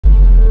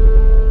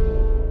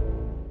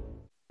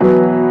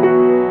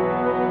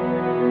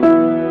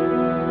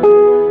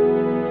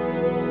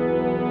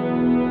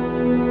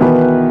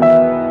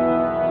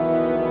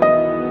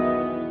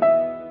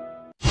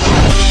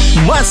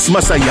Mas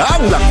masaya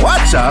ang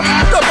lakwatsa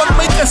kapag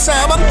may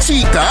kasamang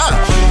chika.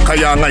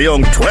 Kaya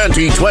ngayong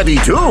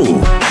 2022,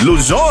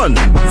 Luzon,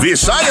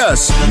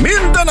 Visayas,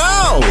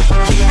 Mindanao.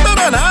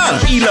 Tara na,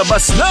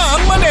 ilabas na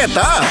ang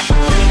maleta.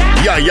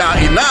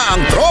 Yayain na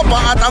ang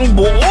tropa at ang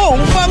buong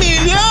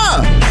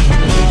pamilya.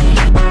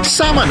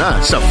 Sama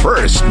na sa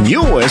first,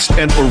 newest,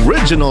 and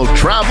original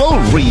travel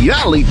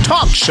reality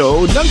talk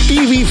show ng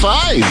TV5.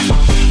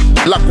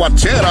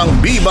 Lakwatserang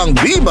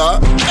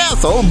bibang-biba,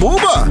 Ethel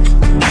Buba.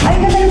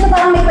 Ay, ganito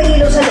parang may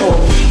pailaw sa loob.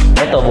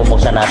 Ito,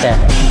 bubuksan natin.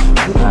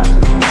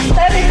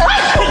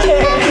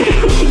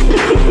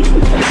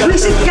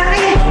 Visit ka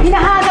eh!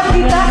 Hinahanap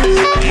kita!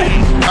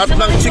 At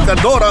ng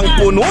chikadorang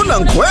puno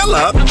ng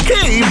kwela,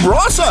 Kay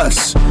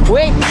Brosas.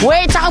 Wait!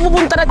 Saka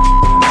pupunta na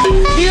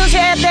dito si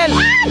Ethel!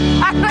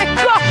 Aray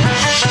ko!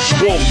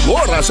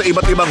 Gogora sa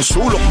iba't ibang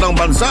sulok ng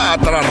bansa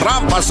at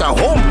rarampa sa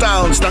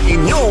hometowns ng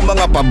inyong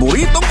mga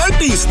paboritong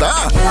artista.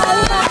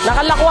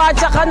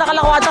 Nakalakwatsa ka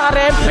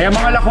rin? Kaya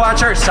mga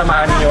lakwatchers,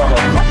 samahan niyo ako.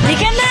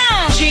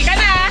 Chika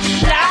na!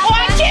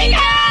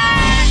 Lakwatchika!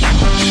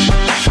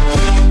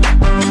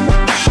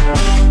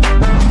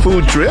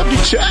 Food trip?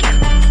 Check!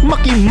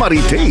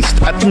 Makimari-taste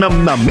at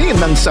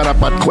namnamin ang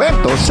sarap at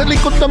kwento sa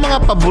likod ng mga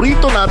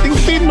paborito nating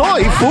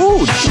Pinoy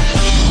food.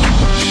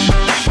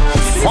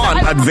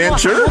 Fun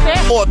adventure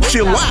o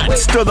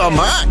chillax to the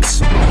max?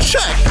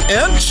 Check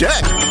and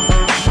check!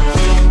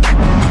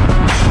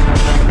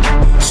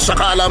 Sa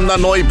kaalam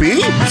na Noipi?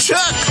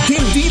 Check!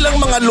 Hindi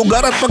lang mga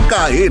lugar at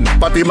pagkain,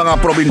 pati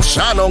mga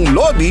probinsyanong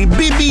lodi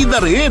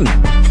bibida rin.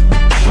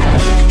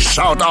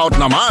 Shout out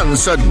naman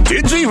sa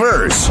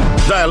Digiverse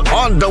dahil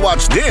on the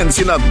watch din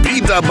sina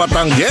Bida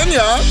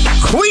Batangueña,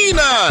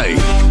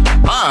 Queenay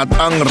at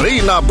ang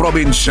Reyna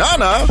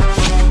Provinciana,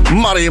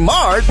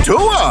 Marimar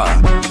Tua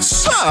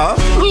sa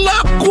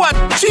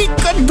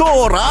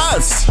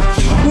Lakwatchikadoras.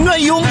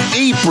 Ngayong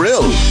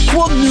April,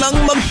 huwag nang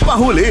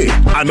magpahuli.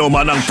 Ano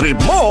man ang trip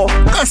mo,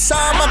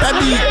 kasama ka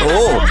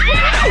dito.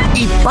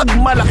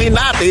 Ipagmalaki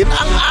natin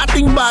ang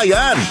ating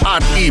bayan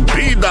at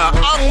ibida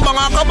ang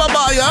mga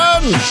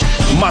kababayan.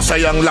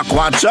 Masayang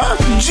lakwatsa,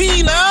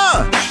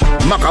 Gina.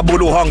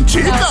 Makabuluhang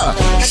chika,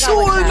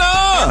 sure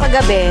na.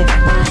 Paggabi,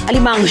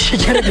 alimango siya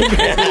dyan.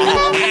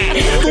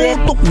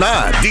 Tutok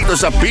na dito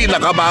sa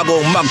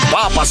pinakabagong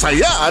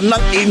magpapasaya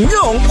ng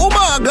inyong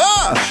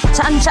umaga.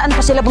 Saan pa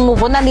sila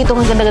pumupunta? Dito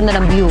ang ganda-ganda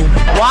ng view.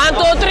 1,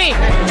 2, 3!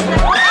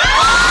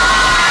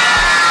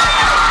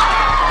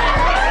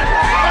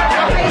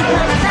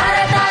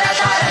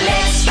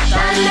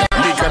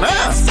 Chika na!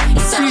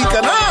 Chika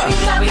na!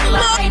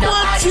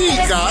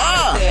 Lakwatchika!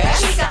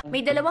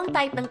 May dalawang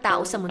type ng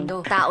tao sa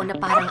mundo. Tao na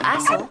parang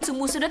aso,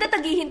 sumusunod at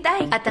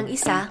naghihintay. At ang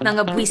isa,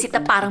 mga buwisit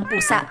na parang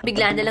pusa.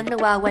 Bigla na lang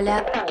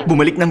nawawala.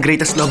 Bumalik ng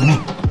greatest love mo.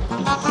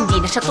 Hindi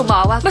na siya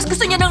tumawag. Mas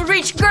gusto niya ng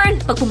rich girl.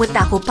 Pag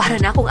pumunta ako, para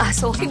na akong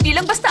aso. Hindi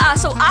lang basta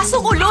aso,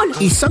 asong ulol.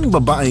 Isang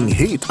babaeng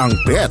hate ang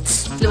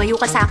pets. Lumayo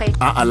ka sa akin.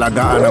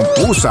 Aalagaan ang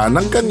pusa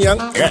ng kanyang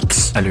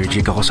ex.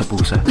 Allergic ako sa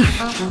pusa.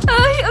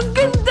 Ay, ang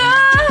ganda!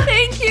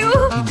 Thank you!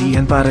 Hindi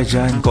yan para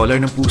dyan. Collar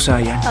ng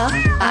pusa yan. Ha?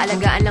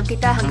 Aalagaan lang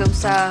kita hanggang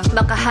sa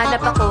makahanap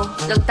ako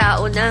ng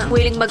tao na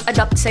willing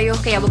mag-adopt sa'yo.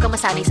 Kaya huwag kang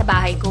masanay sa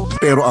bahay ko.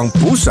 Pero ang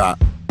pusa,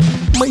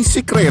 may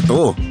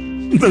sikreto.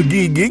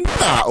 Nagiging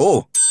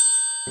tao.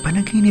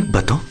 Panaginip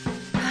ba to?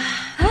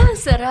 Ah,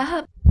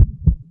 sarap.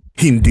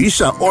 Hindi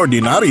siya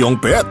ordinaryong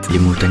pet.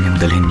 Limutan niyang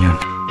dalhin yun.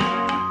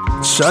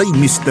 Siya'y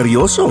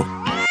misteryoso.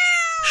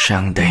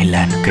 Siyang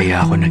dahilan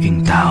kaya ako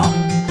naging tao.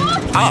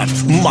 At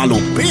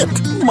malupit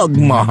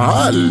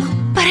magmahal.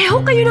 Pareho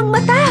kayo ng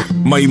mata.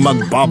 May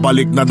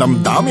magpapalik na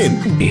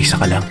damdamin. Isa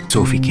ka lang,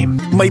 Sophie Kim.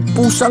 May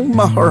pusang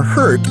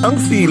ma-hurt ang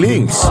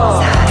feelings.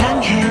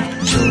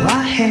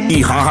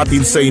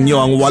 Ihahatid sa inyo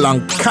ang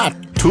walang cat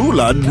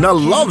tulad na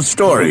love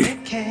story.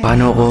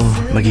 Paano ako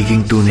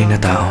magiging tunay na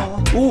tao?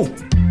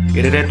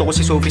 Irereto ko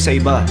si Sophie sa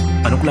iba.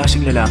 Anong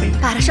klaseng lalaki?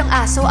 Para siyang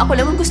aso. Ako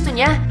lang ang gusto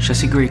niya. Siya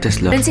si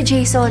greatest love. Then si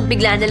Jason,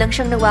 bigla na lang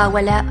siyang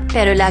nawawala.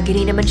 Pero lagi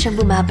rin naman siyang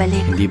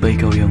bumabalik. Hindi ba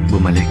ikaw yung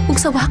bumalik? Kung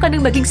sawa ka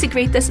nang maging si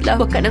greatest love,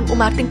 huwag ka nang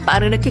umarting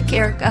parang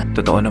nagkikare ka.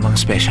 Totoo namang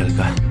special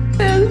ka.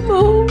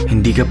 Elmo.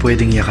 Hindi ka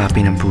pwedeng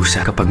yakapin ng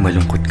pusa kapag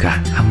malungkot ka.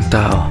 Ang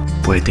tao,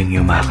 pwedeng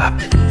yumakap.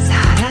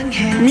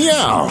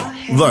 Meow!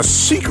 The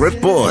Secret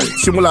Boy.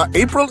 Simula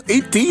April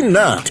 18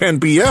 na, 10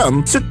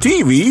 p.m. sa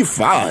TV5.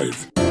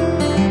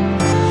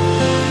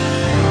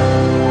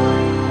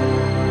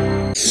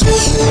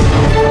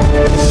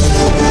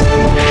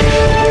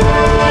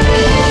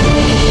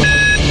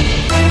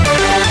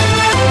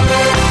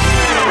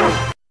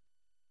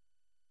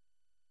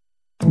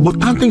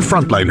 Botanteng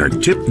frontliner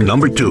tip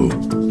number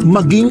 2.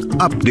 Maging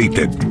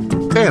updated.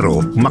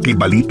 Pero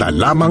makibalita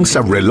lamang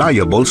sa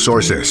reliable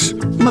sources.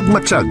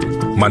 Magmatsag,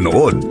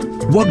 manood.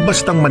 Huwag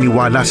bastang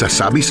maniwala sa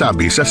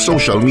sabi-sabi sa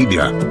social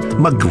media.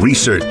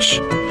 Mag-research.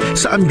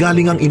 Saan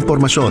galing ang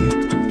impormasyon?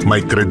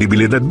 May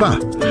kredibilidad ba?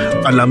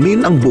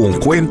 Alamin ang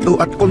buong kwento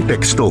at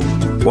konteksto.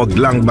 Huwag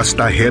lang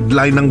basta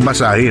headline ang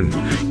basahin.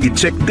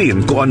 I-check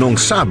din kung anong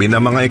sabi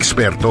ng mga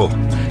eksperto.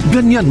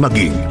 Ganyan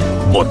maging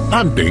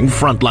botanteng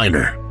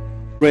frontliner.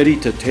 ready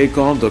to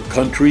take on the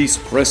country's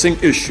pressing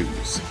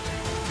issues.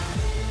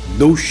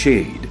 No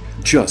shade,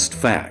 just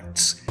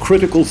facts.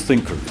 Critical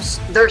thinkers.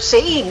 They're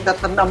saying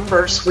that the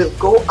numbers will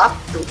go up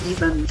to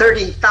even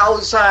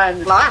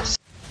 30,000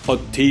 plus. A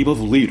team of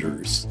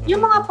leaders.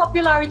 Yung mga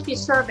popularity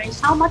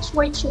surveys, how much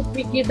weight should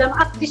we give them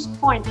at this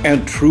point?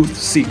 And truth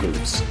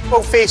seekers.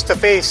 Well, face to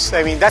face, I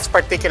mean, that's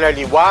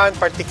particularly one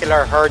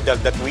particular hurdle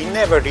that we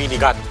never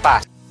really got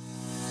past.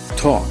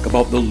 Talk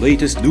about the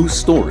latest news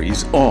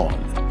stories on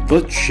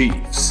The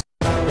Chiefs.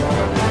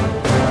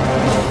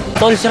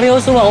 Tol,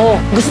 seryoso ako.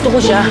 Gusto ko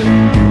siya.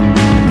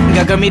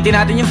 Gagamitin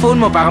natin yung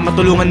phone mo para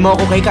matulungan mo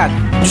ako kay Kat.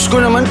 Diyos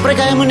ko naman, pre,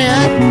 kaya mo na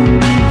yan.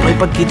 May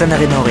pagkita na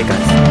rin ako kay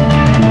Kat.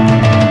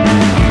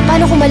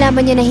 Paano kung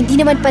malaman niya na hindi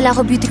naman pala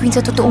ako beauty queen sa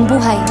totoong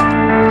buhay?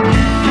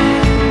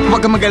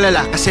 Huwag kang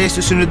mag-alala kasi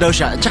susunod daw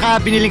siya. Tsaka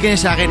binili ka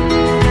niya sa akin.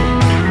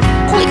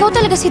 Kung ikaw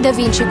talaga si Da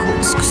Vinci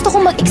Codes, gusto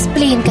kong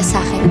mag-explain ka sa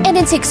akin. And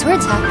in 6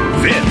 words, ha?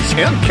 Vince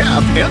and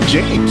Cap and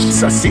James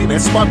sa Cine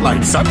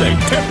Spotlight Sunday,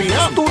 10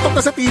 p.m. Tutok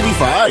na sa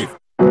TV5.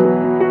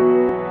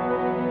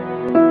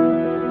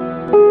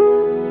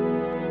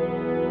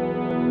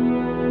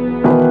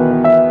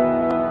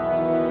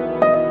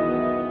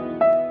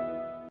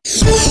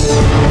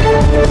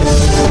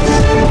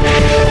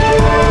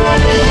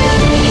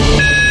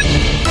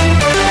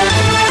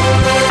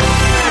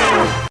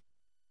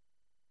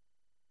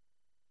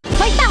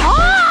 May taho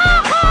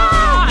ako!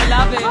 I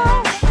love it.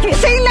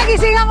 Gising na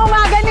gising ang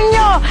umaga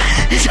ninyo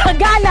sa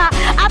gala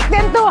at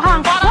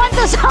tentuhang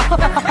Kwanto sa...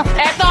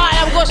 Eto,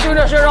 alam ko,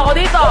 sure ako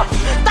dito.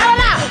 Tara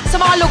na! Sa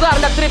mga lugar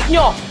na trip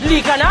nyo.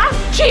 Lika na?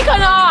 Chika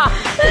na!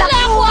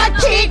 Lakwa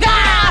chika!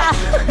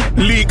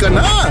 Lika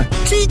na!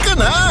 Chika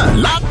na!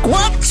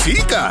 Lakwat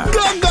Chika!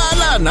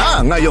 Gagala na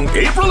ngayong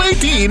April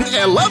 18,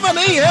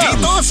 11 a.m.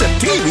 dito sa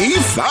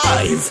TV5.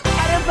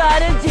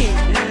 Para G.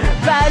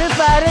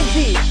 Para G.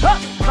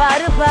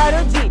 Para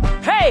G.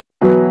 Hey!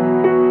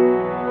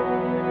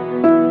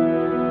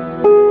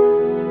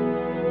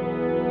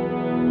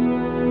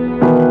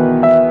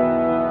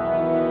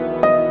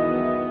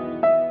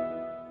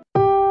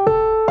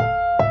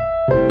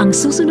 Ang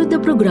susunod na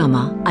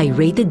programa ay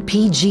rated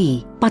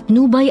PG.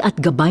 Patnubay at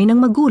gabay ng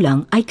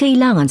magulang ay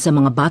kailangan sa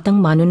mga batang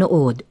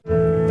manonood.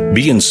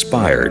 Be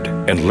inspired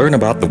and learn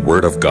about the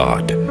Word of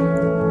God.